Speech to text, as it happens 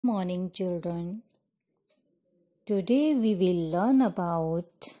Morning, children. Today we will learn about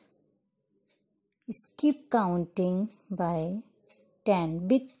skip counting by 10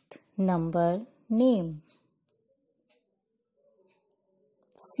 with number name.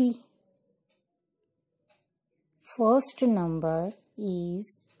 See, first number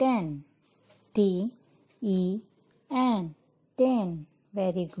is 10. T-E-N. 10.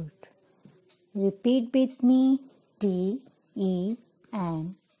 Very good. Repeat with me.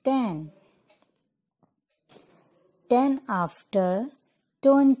 T-E-N. 10. 10 after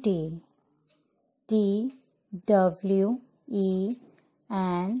 20.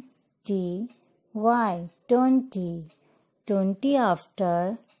 T-W-E-N-T-Y. 20. 20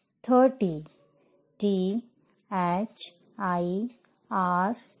 after 30. T-H-I-R-T-Y.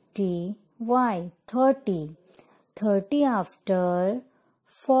 30. 30 after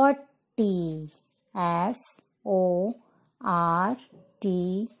 40. F-O-R-T-Y.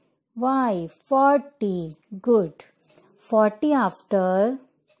 40. Good. 40 after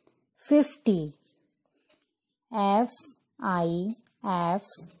 50. F-I-F-T-Y.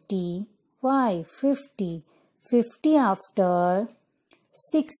 50. 50 after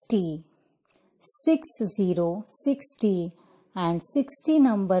 60. 60. And 60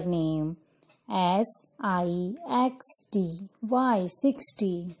 number name S-I-X-T-Y.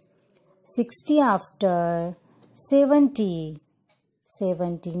 60. 60 after 70.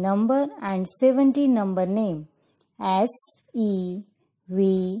 70 number and 70 number name S-E-V-E-N-T-Y.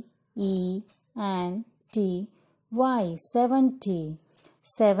 70.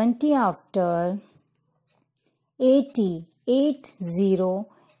 70 after 80. 80.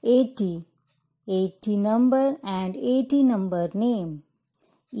 80 number and 80 number name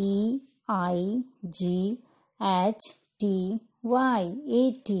E-I-G-H-T-Y.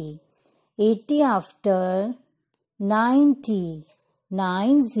 80. 80 after 90.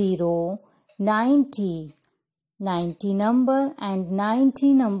 90. 90 number and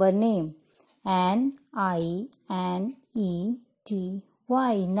 90 number name N-I-N-E-T-Y.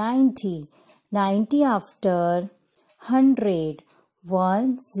 90. 90 after 100.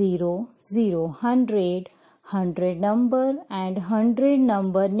 100. 100 number and 100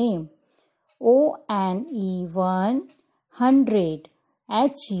 number name O-N-E-1. 100.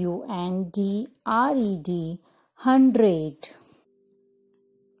 H-U-N-D-R-E-D. 100.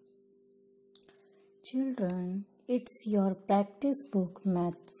 Children, it's your practice book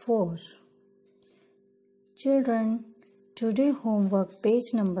Math 4. Children, today homework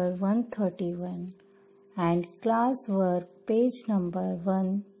page number 131 and class work page number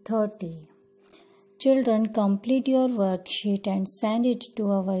 130. Children, complete your worksheet and send it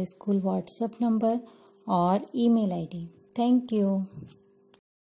to our school WhatsApp number or email ID. Thank you.